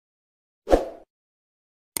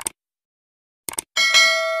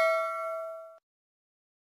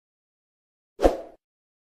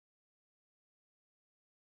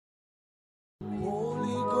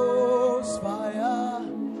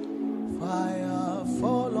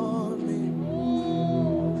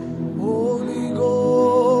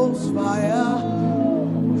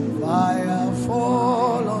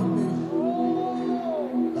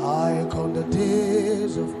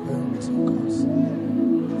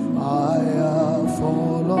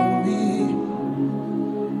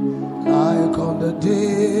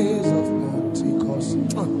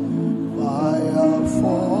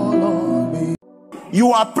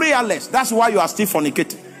are prayerless. That's why you are still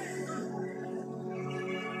fornicating.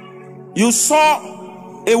 You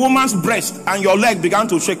saw a woman's breast and your leg began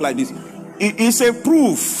to shake like this. It is a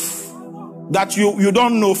proof that you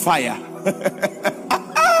don't know fire.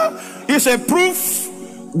 It's a proof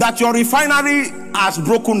that your refinery has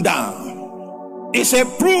broken down. It's a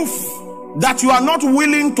proof that you are not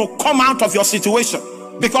willing to come out of your situation.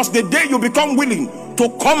 Because the day you become willing to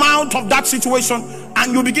come out of that situation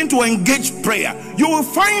and you begin to engage prayer, you will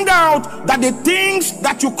find out that the things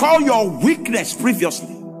that you call your weakness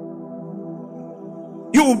previously,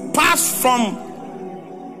 you will pass from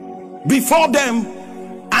before them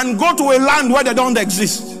and go to a land where they don't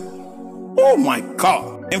exist. Oh my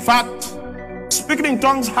God. In fact, speaking in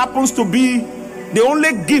tongues happens to be the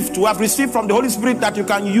only gift we have received from the Holy Spirit that you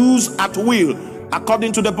can use at will.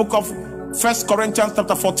 According to the book of 1 Corinthians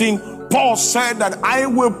chapter 14, Paul said that I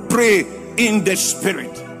will pray in the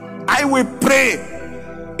Spirit. I will pray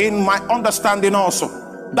in my understanding also.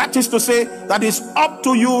 That is to say, that it's up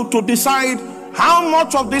to you to decide how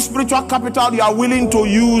much of this spiritual capital you are willing to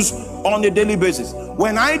use on a daily basis.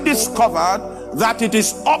 When I discovered that it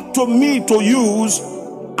is up to me to use,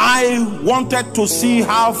 I wanted to see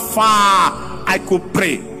how far I could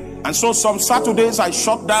pray. And so some Saturdays I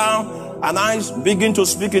shut down and I begin to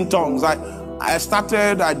speak in tongues. I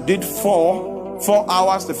did four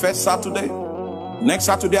hours the first Saturday. Next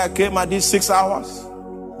Saturday I came, I did 6 hours.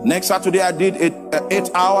 Next Saturday I did 8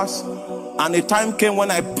 hours. And a time came when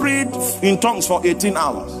I prayed in tongues for 18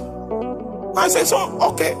 hours. I said, so,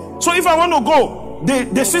 okay. So if I want to go,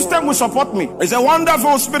 the system will support me. It's a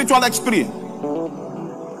wonderful spiritual experience.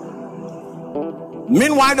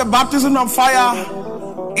 Meanwhile, the baptism of fire,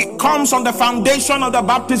 it comes on the foundation of the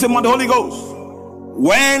baptism of the Holy Ghost.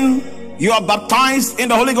 When you are baptized in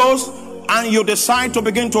the Holy Ghost and you decide to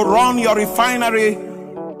begin to run your refinery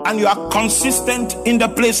and you are consistent in the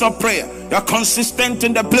place of prayer, you are consistent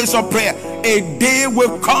in the place of prayer, a day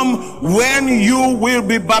will come when you will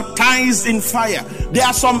be baptized in fire. There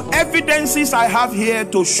are some evidences I have here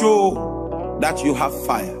to show that you have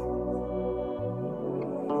fire.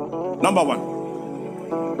 Number one,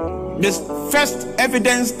 this first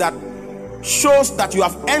evidence that shows that you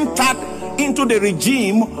have entered into the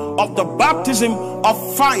regime of the baptism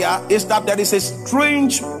of fire is that there is a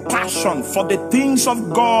strange passion for the things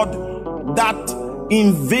of God that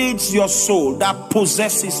invades your soul, that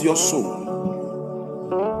possesses your soul.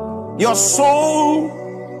 Your soul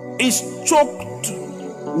is choked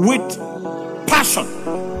with passion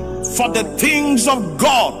for the things of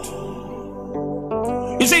God.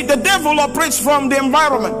 You see, the devil operates from the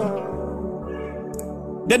environment.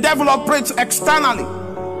 The devil operates externally.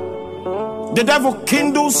 The devil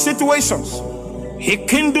kindles situations. He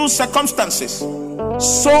kindles circumstances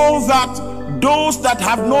so that those that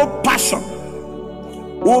have no passion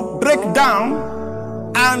will break down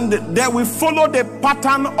and they will follow the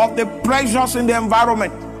pattern of the pressures in the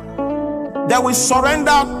environment. They will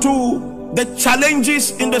surrender to the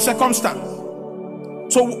challenges in the circumstance.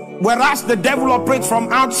 So whereas the devil operates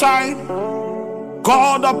from outside,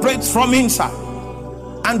 God operates from inside.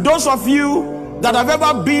 And those of you that have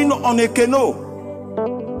ever been on a canoe,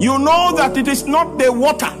 you know that it is not the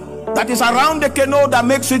water that is around the canoe that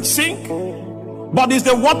makes it sink, but it's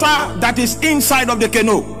the water that is inside of the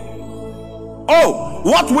canoe. Oh,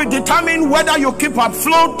 what will determine whether you keep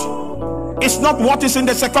afloat is not what is in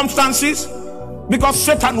the circumstances, because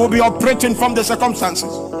Satan will be operating from the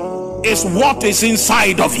circumstances. It's what is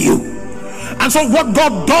inside of you. And so what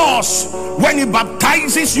God does when he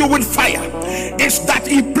baptizes you with fire is that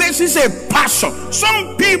he places a passion.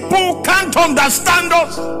 Some people can't understand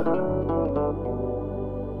us.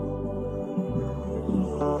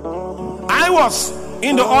 I was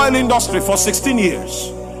in the oil industry for 16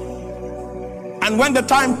 years. And when the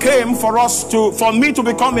time came for me to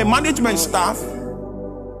become a management staff,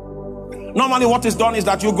 normally what is done is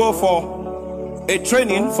that you go for a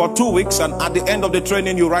training for 2 weeks, and at the end of the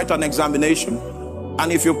training you write an examination,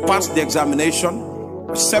 and if you pass the examination,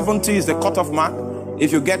 70 is the cutoff mark.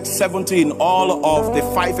 If you get 70 in all of the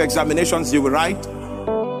 5 examinations you will write,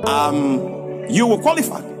 you will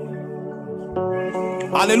qualify.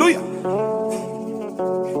 Hallelujah.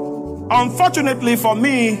 Unfortunately for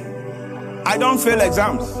me, I don't fail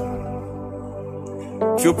exams.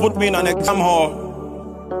 If you put me in an exam hall,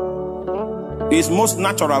 it's most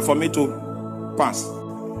natural for me to pass.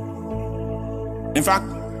 In fact,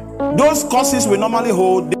 those courses we normally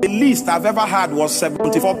hold, the least I've ever had was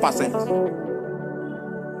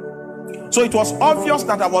 74%. So it was obvious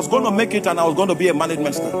that I was going to make it and I was going to be a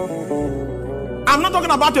management staff. I'm not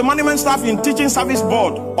talking about a management staff in teaching service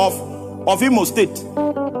board of Imo State.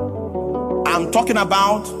 I'm I'm talking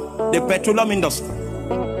about the petroleum industry.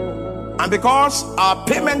 And because our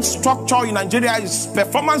payment structure in Nigeria is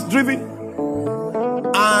performance driven,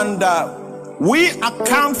 and we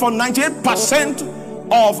account for 98%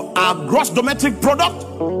 of our gross domestic product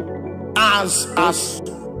as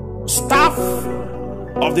staff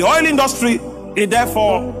of the oil industry, it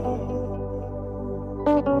therefore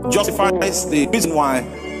justifies the reason why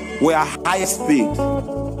we are highest paid.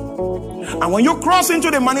 And when you cross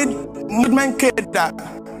into the management cadre,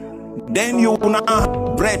 then you will now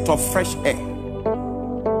have breath of fresh air.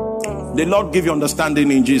 The Lord give you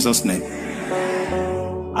understanding in Jesus' name.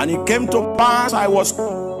 And it came to pass, I was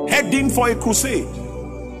heading for a crusade,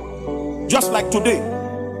 just like today.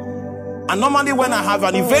 And normally when I have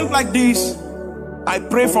an event like this, I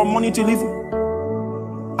pray for money to live.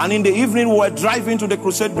 And in the evening we were driving to the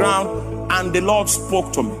crusade ground, and the Lord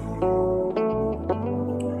spoke to me.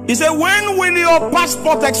 He said, when will your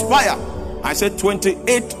passport expire? I said,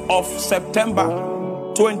 28th of September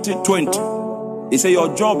 2020. He said,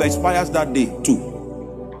 your job expires that day too.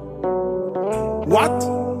 What?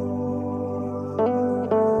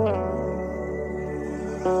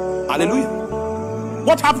 Hallelujah.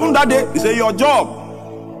 What happened that day? He said, your job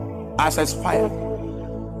has expired.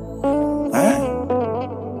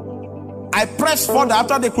 I pressed further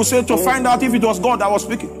after the crusade to find out if it was God that was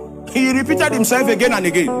speaking. He repeated himself again and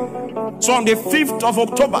again. So on the 5th of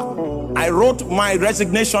October, I wrote my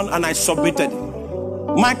resignation and I submitted.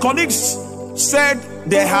 My colleagues said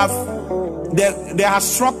they have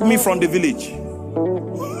struck me from the village.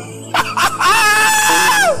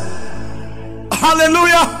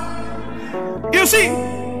 Hallelujah. You see,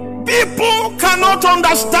 people cannot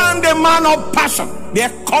understand the man of passion, the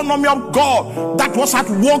economy of God that was at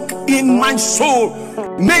work in my soul,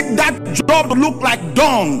 made that job look like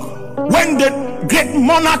dung. When the great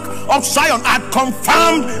monarch of Zion had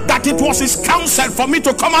confirmed that it was his counsel for me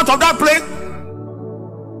to come out of that place.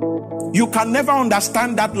 You can never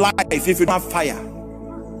understand that life if you don't have fire.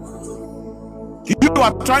 You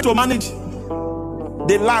are trying to manage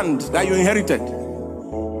the land that you inherited.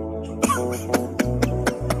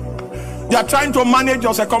 You are trying to manage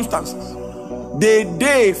your circumstances. The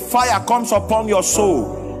day fire comes upon your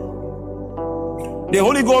soul, the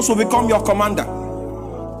Holy Ghost will become your commander.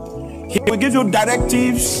 He will give you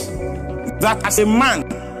directives that as a man,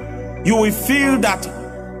 you will feel that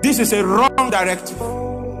this is a wrong directive.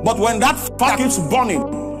 But when that fire keeps burning,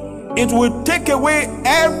 it will take away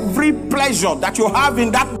every pleasure that you have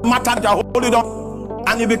in that matter that you're holding on,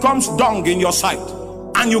 and it becomes dung in your sight,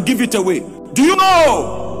 and you give it away. Do you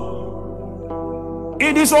know?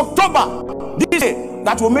 It is October this day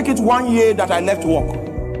that will make it 1 year that I left work.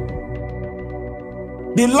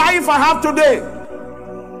 The life I have today,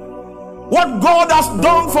 what God has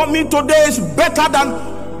done for me today is better than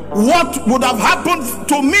what would have happened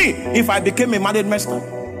to me if I became a married master.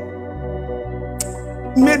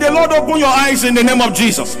 May the Lord open your eyes in the name of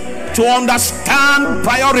Jesus to understand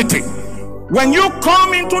priority. When you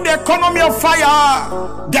come into the economy of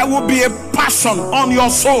fire, there will be a passion on your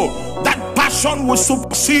soul. That passion will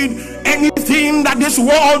supersede anything that this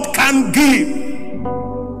world can give.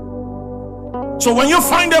 So when you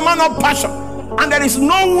find a man of passion, and there is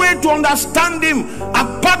no way to understand him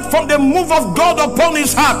apart from the move of God upon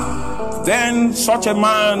his heart, then such a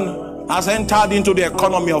man has entered into the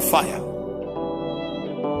economy of fire.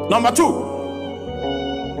 Number 2,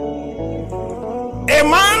 a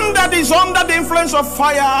man that is under the influence of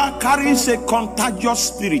fire carries a contagious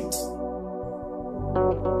spirit.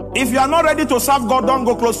 If you are not ready to serve God, don't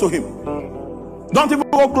go close to him. Don't even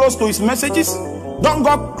go close to his messages. Don't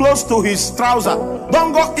go close to his trouser.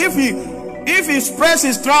 Don't go, if he spreads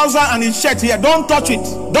his trouser and his shirt here, don't touch it.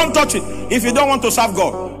 Don't touch it if you don't want to serve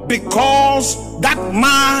God, because that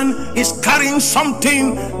man is carrying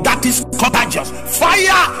something that is contagious.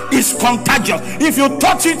 Fire is contagious. If you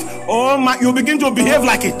touch it, oh my, you begin to behave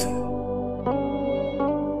like it.